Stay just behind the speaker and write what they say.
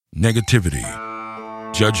negativity,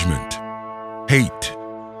 judgment, hate,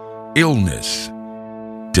 illness,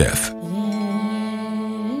 death.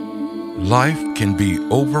 Life can be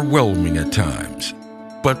overwhelming at times,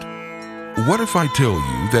 but what if I tell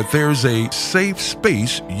you that there's a safe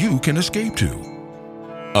space you can escape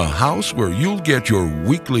to? A house where you'll get your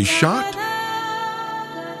weekly shot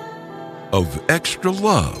of extra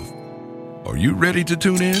love. Are you ready to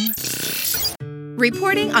tune in?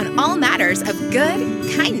 Reporting on all matters of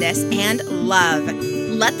good, kindness, and love.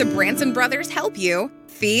 Let the Branson brothers help you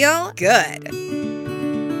feel good.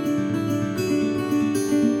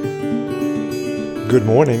 Good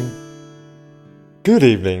morning, good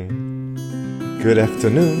evening, good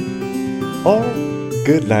afternoon, or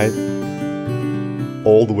good night.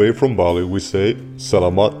 All the way from Bali we say,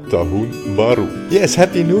 Selamat Tahun Baru. Yes,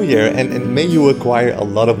 Happy New Year, and may you acquire a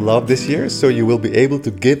lot of love this year so you will be able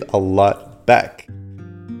to give a lot back.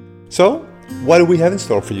 So, what do we have in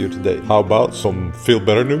store for you today? How about some feel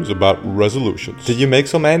better news about resolutions? Did you make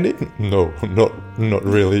some, Andy? No, not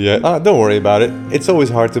really yet. Don't worry about it. It's always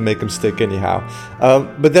hard to make them stick anyhow.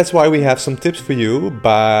 But that's why we have some tips for you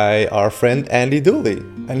by our friend Andy Dooley.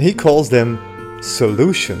 And he calls them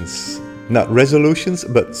solutions. Not resolutions,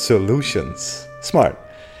 but solutions. Smart.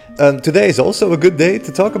 Today is also a good day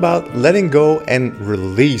to talk about letting go and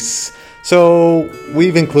release. So,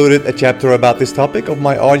 we've included a chapter about this topic of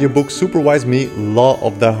my audiobook Superwise Me, Law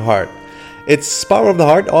of the Heart. It's Power of the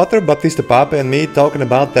Heart author Baptiste Pape and me talking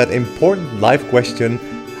about that important life question,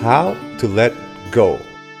 how to let go.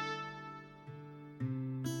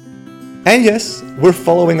 And yes, we're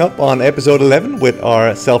following up on episode 11 with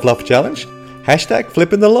our self-love challenge. Hashtag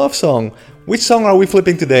flipping the love song. Which song are we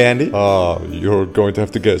flipping today, Andy? You're going to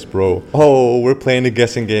have to guess, bro. Oh, we're playing the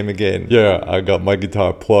guessing game again. Yeah, I got my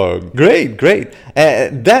guitar plugged. Great.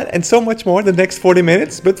 That and so much more in the next 40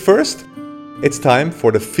 minutes. But first, it's time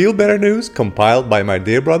for the Feel Better News compiled by my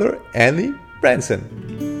dear brother, Andy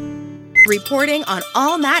Branson. Reporting on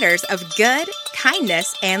all matters of good,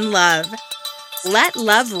 kindness, and love. Let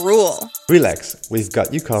love rule. Relax, we've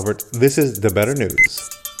got you covered. This is the Better News.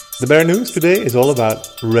 The Better News today is all about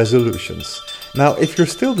resolutions. Now, if you're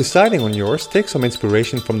still deciding on yours, take some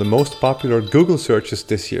inspiration from the most popular Google searches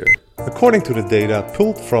this year. According to the data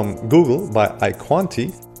pulled from Google by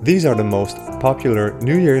iQuanti, these are the most popular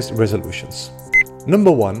New Year's resolutions.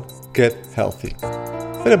 Number 1, get healthy,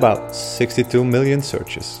 with about 62 million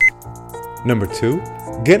searches. Number 2,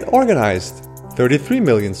 get organized, 33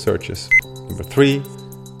 million searches. Number 3,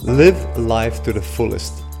 live life to the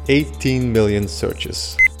fullest, 18 million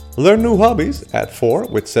searches. Learn new hobbies at 4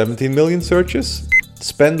 with 17 million searches.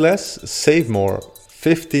 Spend less, save more,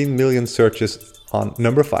 15 million searches on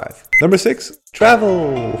number 5. Number 6,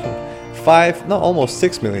 travel. Almost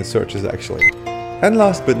 6 million searches actually. And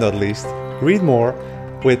last but not least, read more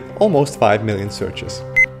with almost 5 million searches.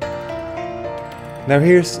 Now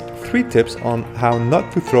here's 3 tips on how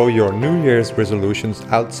not to throw your New Year's resolutions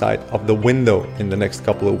outside of the window in the next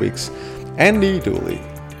couple of weeks. Andy Dooley.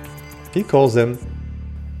 He calls them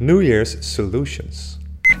New Year's solutions.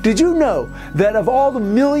 Did you know that of all the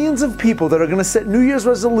millions of people that are going to set New Year's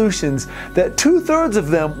resolutions, that 2/3 of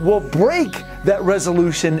them will break that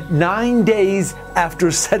resolution 9 days after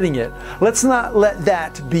setting it? Let's not let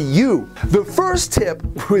that be you. The first tip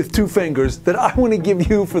with 2 fingers that I want to give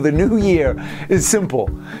you for the new year is simple.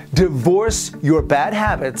 Divorce your bad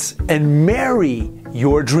habits and marry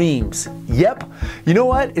your dreams. Yep. You know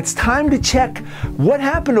what? It's time to check what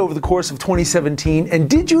happened over the course of 2017, and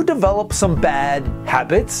did you develop some bad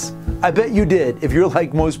habits? I bet you did, if you're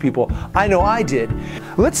like most people. I know I did.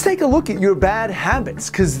 Let's take a look at your bad habits,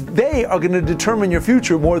 because they are going to determine your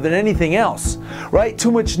future more than anything else, right?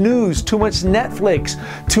 Too much news, too much Netflix,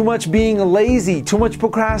 too much being lazy, too much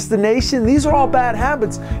procrastination. These are all bad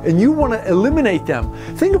habits, and you want to eliminate them.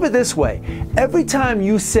 Think of it this way. Every time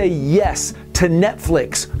you say yes to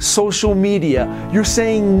Netflix, social media, you're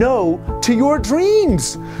saying no to your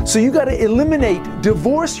dreams. So you got to eliminate,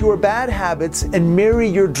 divorce your bad habits and marry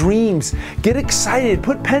your dreams. Get excited,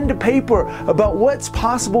 put pen to paper about what's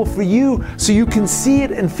possible for you so you can see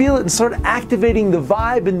it and feel it and start activating the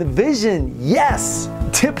vibe and the vision. Yes!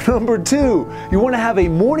 Tip number 2, you want to have a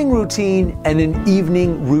morning routine and an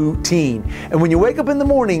evening routine. And when you wake up in the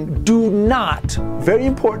morning, do not, very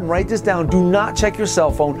important, write this down, do not check your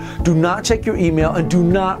cell phone, do not check your email, and do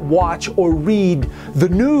not watch or read the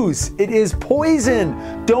news. It is poison.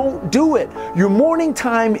 Don't do it. Your morning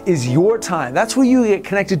time is your time. That's where you get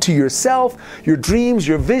connected to yourself, your dreams,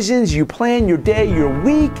 your visions, you plan your day, your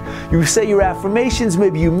week, you say your affirmations,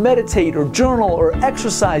 maybe you meditate or journal or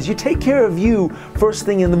exercise. You take care of you first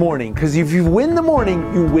thing in the morning, because if you win the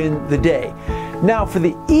morning, you win the day. Now for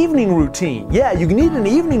the evening routine, yeah, you need an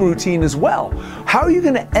evening routine as well. How are you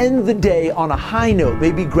going to end the day on a high note?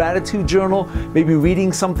 Maybe gratitude journal, maybe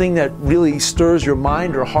reading something that really stirs your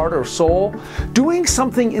mind or heart or soul. Doing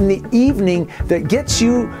something in the evening that gets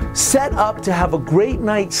you set up to have a great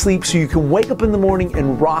night's sleep so you can wake up in the morning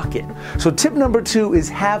and rock it. So tip number 2 is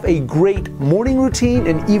have a great morning routine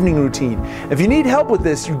and evening routine. If you need help with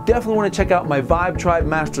this, you definitely want to check out my Vibe Tribe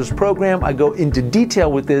Masters program. I go into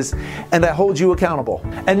detail with this and I hold you accountable.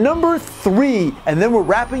 And number 3, and then we're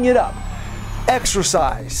wrapping it up.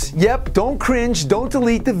 Exercise. Yep, don't cringe, don't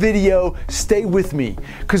delete the video, stay with me.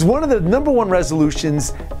 Because one of the number 1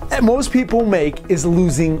 resolutions that most people make is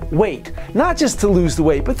losing weight. Not just to lose the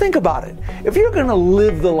weight, but think about it. If you're gonna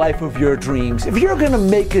live the life of your dreams, if you're gonna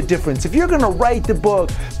make a difference, if you're gonna write the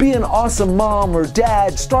book, be an awesome mom or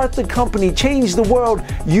dad, start the company, change the world,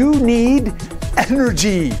 you need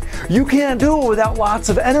energy. You can't do it without lots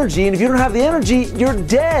of energy, and if you don't have the energy, you're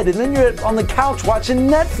dead, and then you're on the couch watching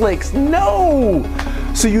Netflix. No!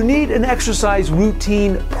 So you need an exercise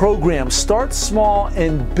routine program. Start small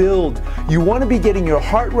and build. You want to be getting your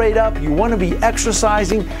heart rate up, you want to be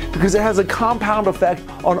exercising because it has a compound effect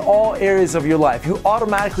on all areas of your life. You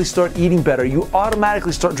automatically start eating better, you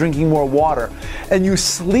automatically start drinking more water, and you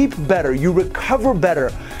sleep better, you recover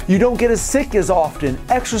better, you don't get as sick as often.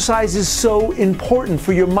 Exercise is so important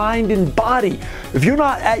for your mind and body. If you're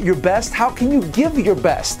not at your best, how can you give your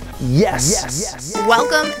best? Yes.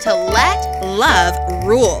 Welcome to Let Love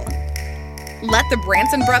Rule. Let the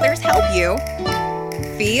Branson brothers help you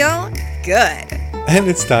feel good. And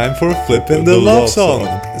it's time for Flippin' the Love Song.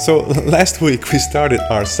 So last week we started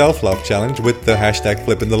our self-love challenge with the hashtag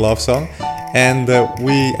Flippin' the Love Song, and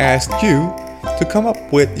we asked you to come up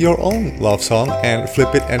with your own love song and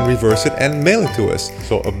flip it and reverse it and mail it to us.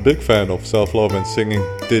 So a big fan of self-love and singing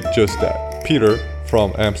did just that. Peter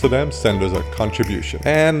from Amsterdam sent us a contribution.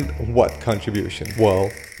 And what contribution?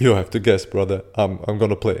 Well, you have to guess, brother. I'm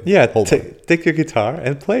gonna play it. Yeah, take your guitar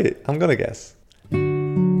and play it. I'm gonna guess.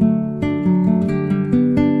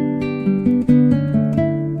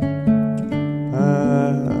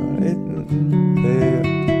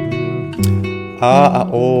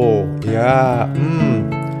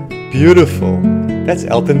 Beautiful. That's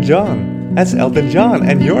Elton John. That's Elton John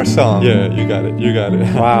and your song. Yeah, you got it.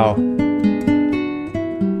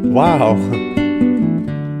 Wow.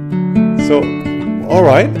 So, all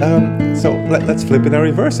right. So let's flip it and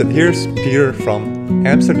reverse it. Here's Peter from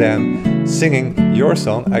Amsterdam singing your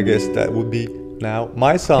song. I guess that would be now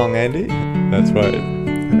my song, Andy. That's right.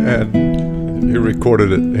 And you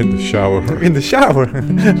recorded it in the shower. In the shower.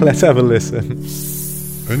 Let's have a listen.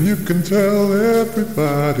 And you can tell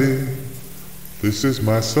everybody this is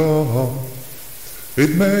my song.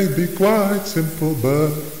 It may be quite simple,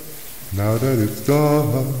 but now that it's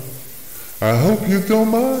done, I hope you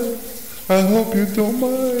don't mind. I hope you don't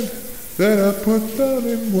mind that I put down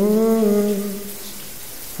in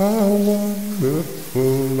words how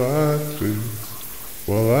wonderful life is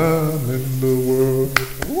while I'm in the world.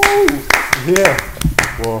 Woo! Yeah.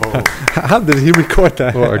 Whoa. How did he record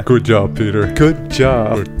that? Well, good job, Peter. Good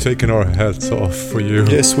job. We're taking our hats off for you.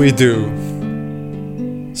 Yes, we do.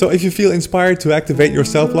 So if you feel inspired to activate your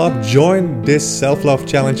self-love, join this self-love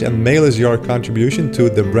challenge and mail us your contribution to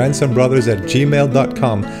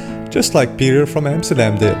thebransonbrothers@gmail.com, just like Peter from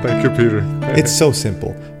Amsterdam did. Thank you, Peter. It's so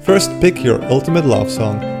simple. First, pick your ultimate love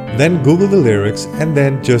song, then Google the lyrics, and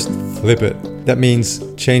then just flip it. That means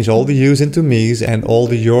change all the yous into me's and all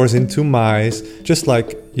the yours into my's, just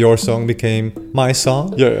like your song became my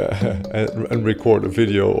song. Yeah. And record a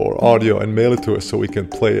video or audio and mail it to us so we can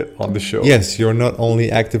play it on the show. Yes, you're not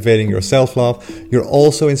only activating your self-love, you're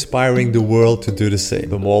also inspiring the world to do the same.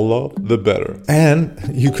 The more love, the better. And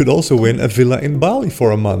you could also win a villa in Bali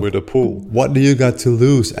for a month. With a pool. What do you got to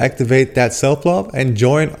lose? Activate that self-love and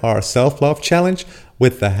join our self-love challenge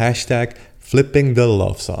with the hashtag Flipping the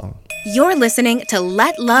Love Song. You're listening to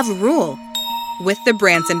Let Love Rule with the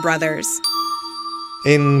Branson brothers.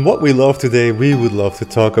 In What We Love Today, we would love to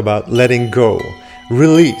talk about letting go,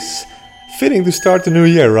 release. Fitting to start the new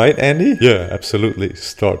year, right, Andy? Yeah, absolutely.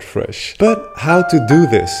 Start fresh. But how to do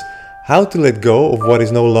this? How to let go of what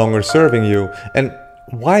is no longer serving you? And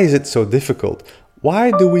why is it so difficult? Why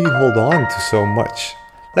do we hold on to so much?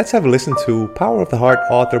 Let's have a listen to Power of the Heart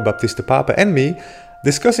author Baptiste Papa and me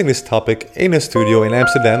discussing this topic in a studio in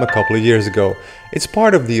Amsterdam a couple of years ago. It's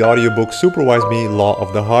part of the audiobook Supervise Me, Law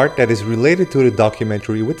of the Heart that is related to the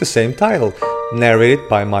documentary with the same title, narrated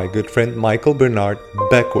by my good friend Michael Bernard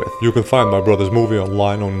Beckwith. You can find my brother's movie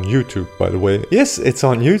online on YouTube, by the way. Yes, it's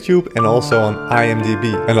on YouTube and also on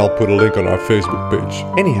IMDb. And I'll put a link on our Facebook page.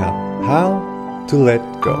 Anyhow, how to let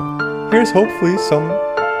go. here's hopefully some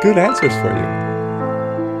good answers for you.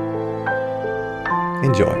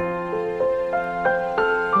 Enjoy.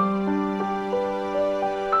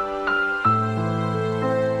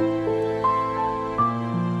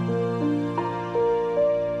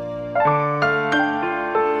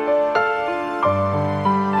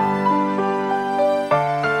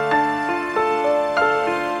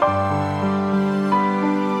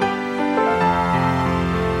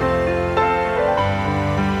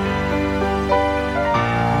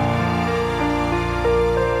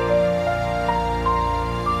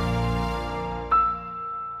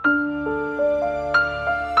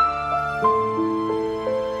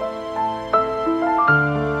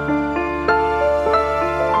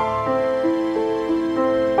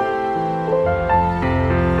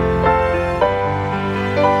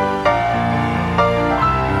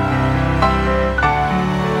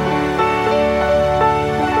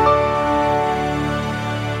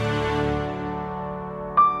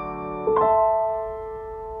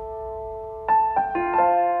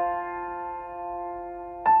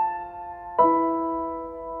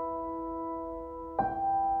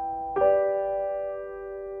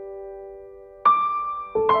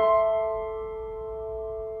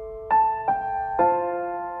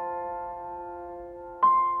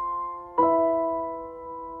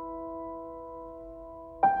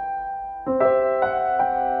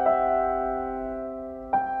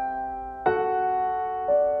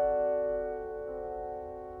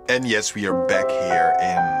 And yes, we are back here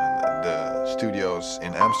in the studios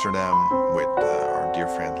in Amsterdam with our dear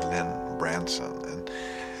friend Len Branson and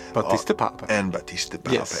Baptiste Pape. And Baptiste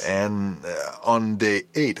Pape. Yes. And on day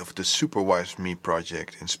 8 of the Supervise Me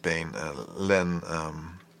project in Spain, Len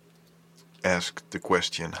asked the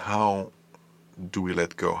question, how do we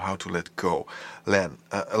let go? How to let go? Len,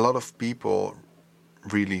 a lot of people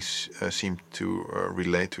really seem to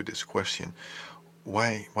relate to this question.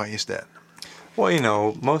 Why is that?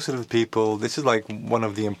 Well, most of the people, this is like one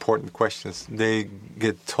of the important questions. They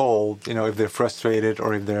get told, if they're frustrated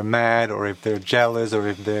or if they're mad or if they're jealous or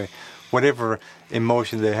if they're whatever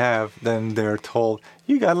emotion they have, then they're told,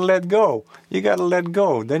 you got to let go. You got to let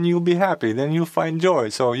go. Then you'll be happy. Then you'll find joy.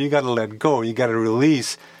 So you got to let go. You got to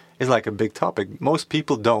release. It's like a big topic. Most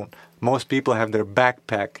people don't. Most people have their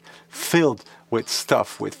backpack filled with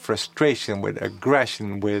stuff, with frustration, with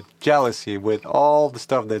aggression, with jealousy, with all the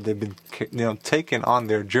stuff that they've been, taking on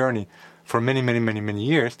their journey for many, many, many, many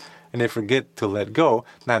years, and they forget to let go.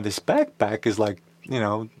 Now this backpack is like,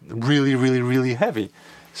 really, really, really heavy.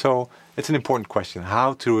 So it's an important question: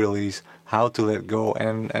 how to release, how to let go,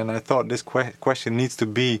 and I thought this question needs to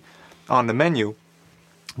be on the menu,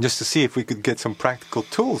 just to see if we could get some practical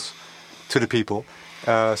tools to the people.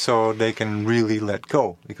 So they can really let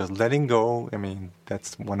go, because letting go,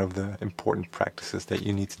 that's one of the important practices that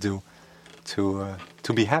you need to do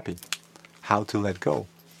to be happy. How to let go,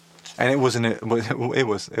 and it was.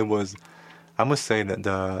 I must say that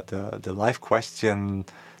the life question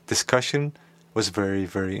discussion was very,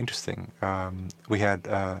 very interesting. We had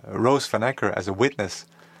Roos van Acker as a witness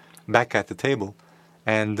back at the table,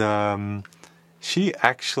 and she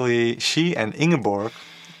and Ingeborg.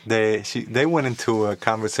 They went into a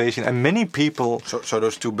conversation, and many people. So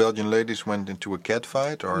those two Belgian ladies went into a cat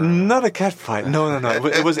fight, or not a cat fight? No.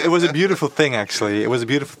 It was a beautiful thing, actually. It was a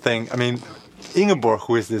beautiful thing. Ingeborg,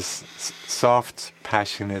 who is this soft,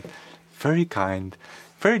 passionate, very kind,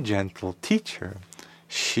 very gentle teacher,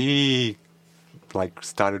 she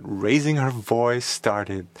started raising her voice,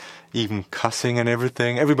 started even cussing and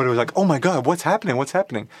everything. Everybody was like, "Oh my God, what's happening? What's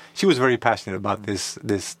happening?" She was very passionate about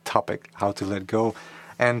this topic, how to let go.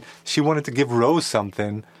 And she wanted to give Roos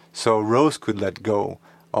something so Roos could let go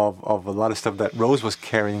of a lot of stuff that Roos was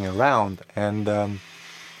carrying around. And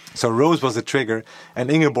so Roos was the trigger,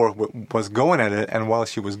 and Ingeborg was going at it. And while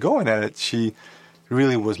she was going at it, she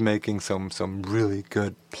really was making some really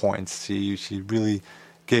good points. She really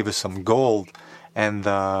gave us some gold, and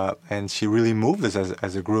she really moved us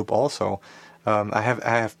as a group also. I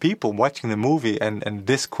have people watching the movie, and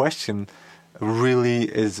this question really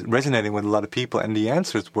is resonating with a lot of people, and the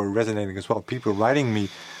answers were resonating as well. People writing me,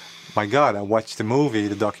 my God, I watched the movie,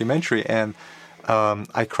 the documentary, and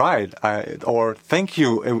I cried. Or thank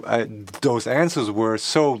you. Those answers were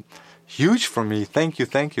so huge for me. Thank you.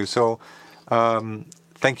 So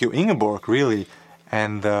thank you, Ingeborg, really,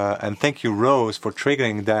 and thank you, Roos, for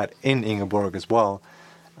triggering that in Ingeborg as well.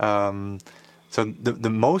 So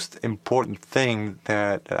the most important thing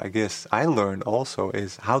that I guess I learned also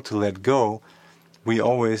is how to let go. We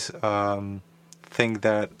always think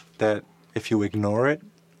that if you ignore it,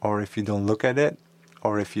 or if you don't look at it,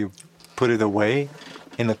 or if you put it away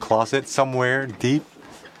in a closet somewhere deep,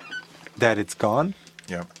 that it's gone,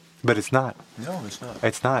 Yeah. but it's not. No, it's not.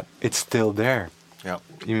 It's not. It's still there. Yeah.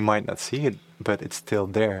 You might not see it, but it's still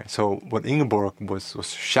there. So what Ingeborg was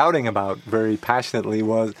shouting about very passionately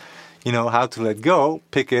was, how to let go,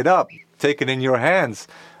 pick it up, take it in your hands,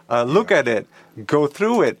 look at it, go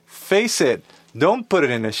through it, face it. Don't put it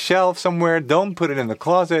in a shelf somewhere. Don't put it in the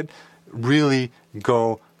closet. Really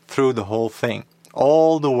go through the whole thing,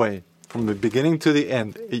 all the way, from the beginning to the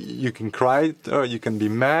end. You can cry, you can be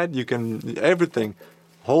mad, you can everything.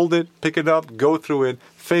 Hold it, pick it up, go through it,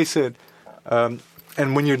 face it.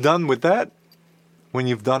 And when you're done with that, when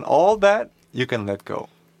you've done all that, you can let go.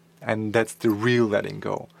 And that's the real letting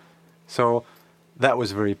go. So that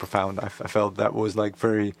was very profound. I felt that was like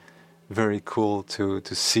very, very cool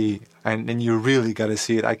to see. And you really got to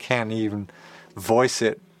see it. I can't even voice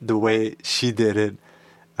it the way she did it.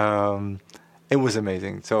 It was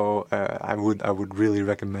amazing. So I would really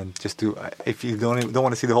recommend just to, if you don't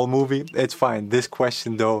want to see the whole movie, it's fine. This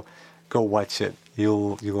question though, go watch it.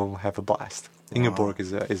 You'll have a blast. Ingeborg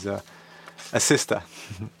is a sister.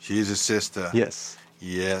 She is a sister. Yes.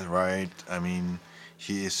 Yeah, right. I mean,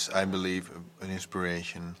 she is, I believe, an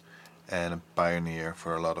inspiration and a pioneer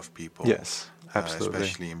for a lot of people. Yes, absolutely.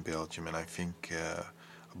 Especially in Belgium. And I think,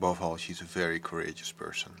 above all, she's a very courageous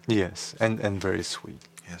person. Yes, and very sweet.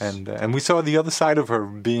 Yes. And we saw the other side of her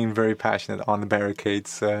being very passionate on the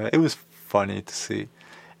barricades. It was funny to see.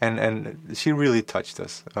 And she really touched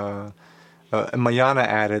us. And Mariana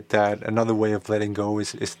added that another way of letting go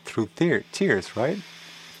is through tears, right?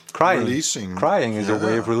 Crying. Releasing. Crying is a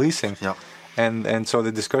way of releasing. Yeah. And so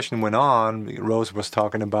the discussion went on. Rose was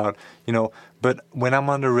talking about, but when I'm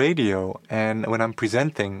on the radio and when I'm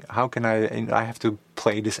presenting, how can I have to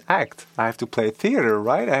play this act. I have to play theater,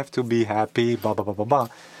 right? I have to be happy, blah, blah, blah, blah, blah.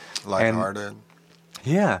 Lighthearted.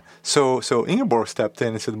 Yeah. So Ingeborg stepped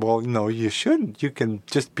in and said, well, no, you shouldn't. You can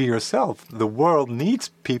just be yourself. The world needs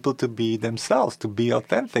people to be themselves, to be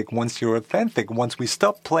authentic. Once you're authentic, once we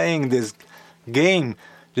stop playing this game,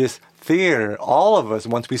 this theater, all of us,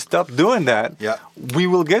 once we stop doing that, we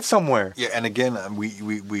will get somewhere. Yeah, and again,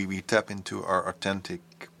 we tap into our authentic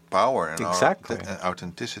power and our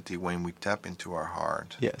authenticity when we tap into our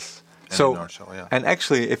heart. Yes. And so, ourselves, and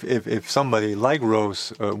actually, if somebody like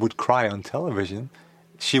Rose would cry on television,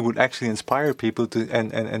 she would actually inspire people to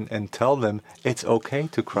and tell them it's okay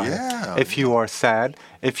to cry. Yeah. If you are sad,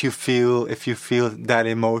 if you feel that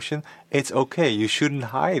emotion, it's okay. You shouldn't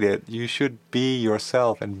hide it. You should be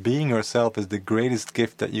yourself, and being yourself is the greatest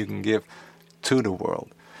gift that you can give to the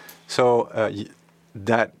world. So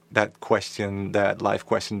that question, that life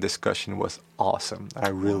question discussion was awesome. I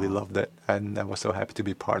really loved it, and I was so happy to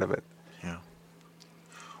be part of it. Yeah.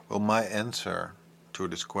 Well, my answer to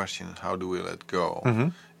this question, how do we let go?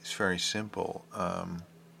 It's very simple.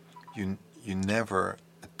 You never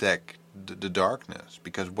attack the darkness,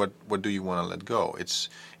 because what do you want to let go? It's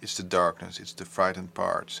the darkness, it's the frightened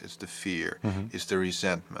parts, it's the fear, it's the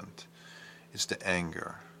resentment, it's the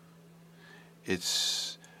anger,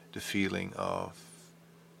 it's the feeling of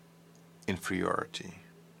inferiority,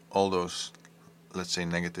 all those, let's say,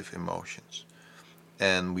 negative emotions.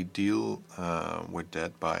 And we deal with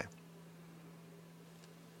that by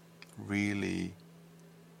really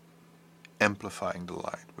amplifying the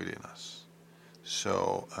light within us.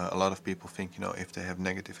 So a lot of people think, if they have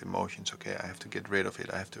negative emotions, okay, I have to get rid of it,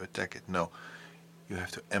 I have to attack it. No, you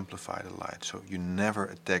have to amplify the light. So you never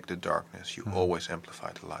attack the darkness, you always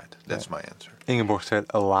amplify the light. That's my answer. Ingeborg said,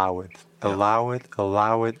 allow it. Allow it,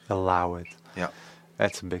 allow it, allow it. Yeah.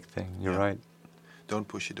 That's a big thing. You're right. Don't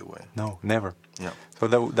push it away. No, never. Yeah. So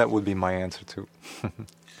that would be my answer too.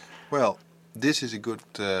 Well, this is a good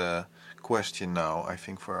question now, I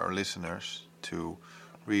think, for our listeners to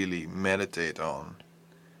really meditate on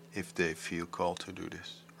if they feel called to do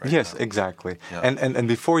this. Yes, exactly. Yeah. And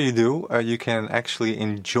before you do, you can actually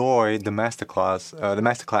enjoy the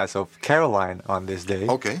masterclass of Caroline on this day.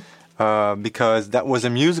 Okay. Because that was a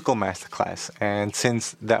musical masterclass, and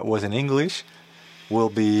since that was in English, we'll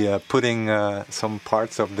be putting some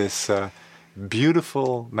parts of this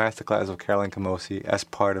beautiful masterclass of Caroline Camosy as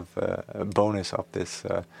part of a bonus of this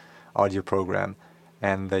audio program.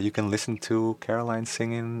 And you can listen to Caroline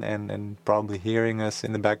singing and probably hearing us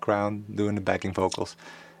in the background doing the backing vocals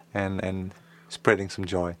and spreading some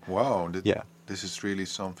joy. Wow. This is really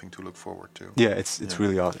something to look forward to. Yeah, it's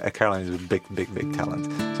really awesome. Caroline is a big talent.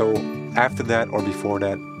 So after that or before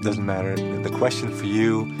that, doesn't matter. The question for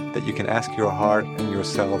you that you can ask your heart and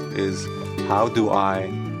yourself is, how do I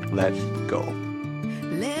let go?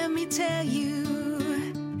 Let me tell you,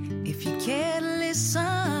 if you care to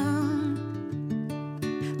listen,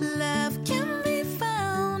 love can be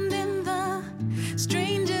found in the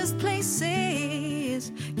strangest places.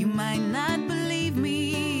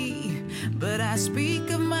 I speak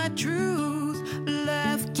of my truth.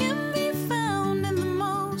 Love can be found in the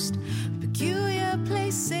most peculiar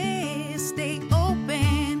places. Stay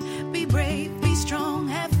open, be brave, be strong,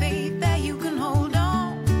 have faith that you can hold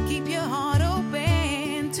on. Keep your heart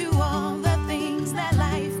open to all the things that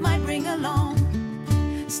life might bring along.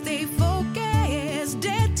 Stay focused,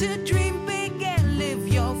 dare to dream big and live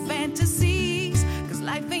your fantasies. 'Cause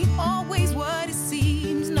life ain't always what it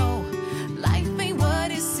seems. No, life ain't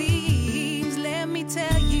what it seems. Let me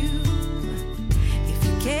tell you, if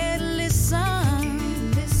you care to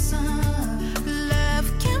listen,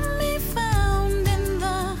 love can be found in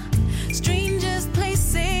the strangest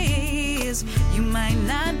places. You might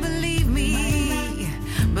not believe me,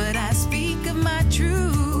 but I speak of my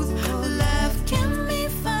truth. Love can be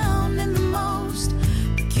found in the most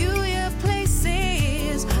peculiar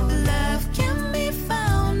places. Love can be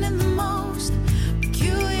found in the most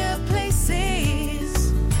peculiar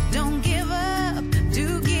places. Don't give up,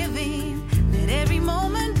 do give in. Let every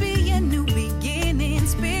moment be a new beginning.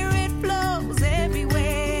 Spirit flows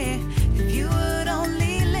everywhere. If you would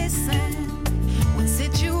only listen. When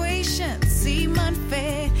situations seem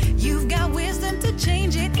unfair, you've got wisdom to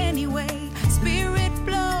change it anyway. Spirit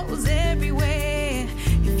flows everywhere.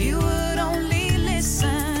 If you would only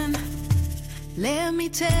listen. Let me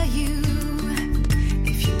tell you,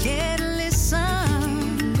 if you care to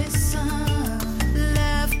listen,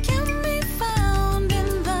 love can be found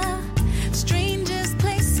in the strangest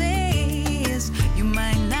places. You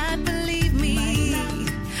might not believe me,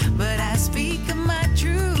 but I speak of my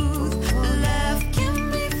truth. Love can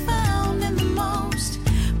be found in the most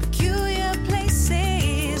peculiar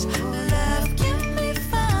places. Love can be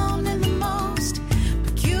found in the most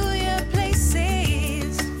peculiar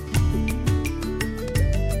places.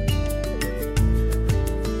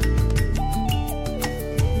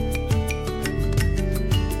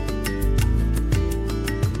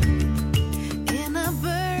 In a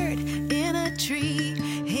bird, in a tree,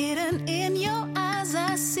 hidden in your eyes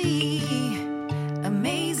I see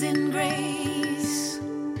amazing grace.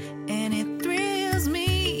 And it thrills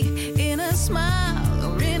me in a smile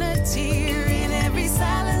or in a tear, in every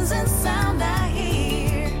silence and sound I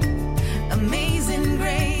hear. Amazing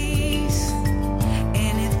grace.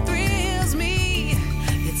 And it thrills me.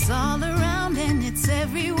 It's all around and it's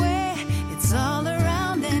everywhere. It's all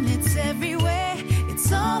around and it's everywhere.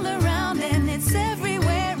 It's all around and it's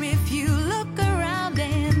everywhere. If you look around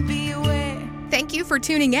and be aware. Thank you for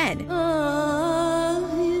tuning in.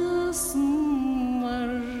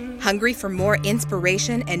 Hungry for more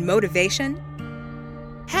inspiration and motivation?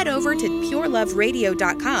 Head over to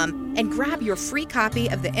pureloveradio.com and grab your free copy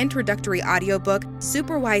of the introductory audiobook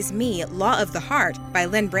Superwise Me, Law of the Heart by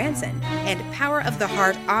Lynn Branson and Power of the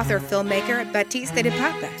Heart author-filmmaker Baptiste de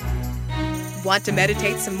Papa. Want to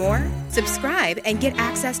meditate some more? Subscribe and get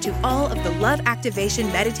access to all of the Love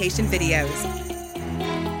Activation meditation videos.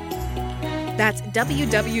 That's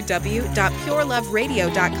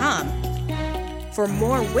www.pureloveradio.com for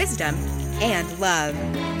more wisdom and love.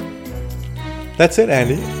 That's it,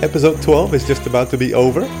 Andy. Episode 12 is just about to be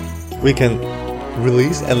over. We can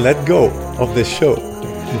release and let go of this show.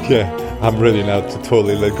 Yeah, I'm ready now to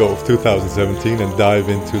totally let go of 2017 and dive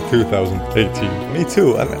into 2018. Me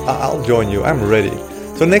too, and I'll join you. I'm ready.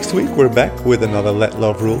 So next week we're back with another Let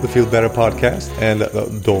Love Rule, the Feel Better podcast. And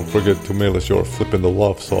don't forget to mail us your Flippin' the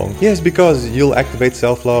Love song. Yes, because you'll activate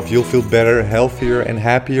self-love, you'll feel better, healthier and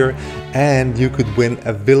happier, and you could win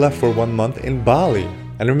a villa for 1 month in Bali.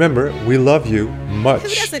 And remember, we love you much. Who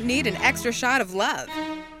doesn't need an extra shot of love?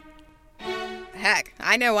 Heck,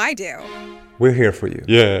 I know I do. We're here for you.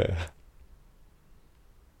 Yeah.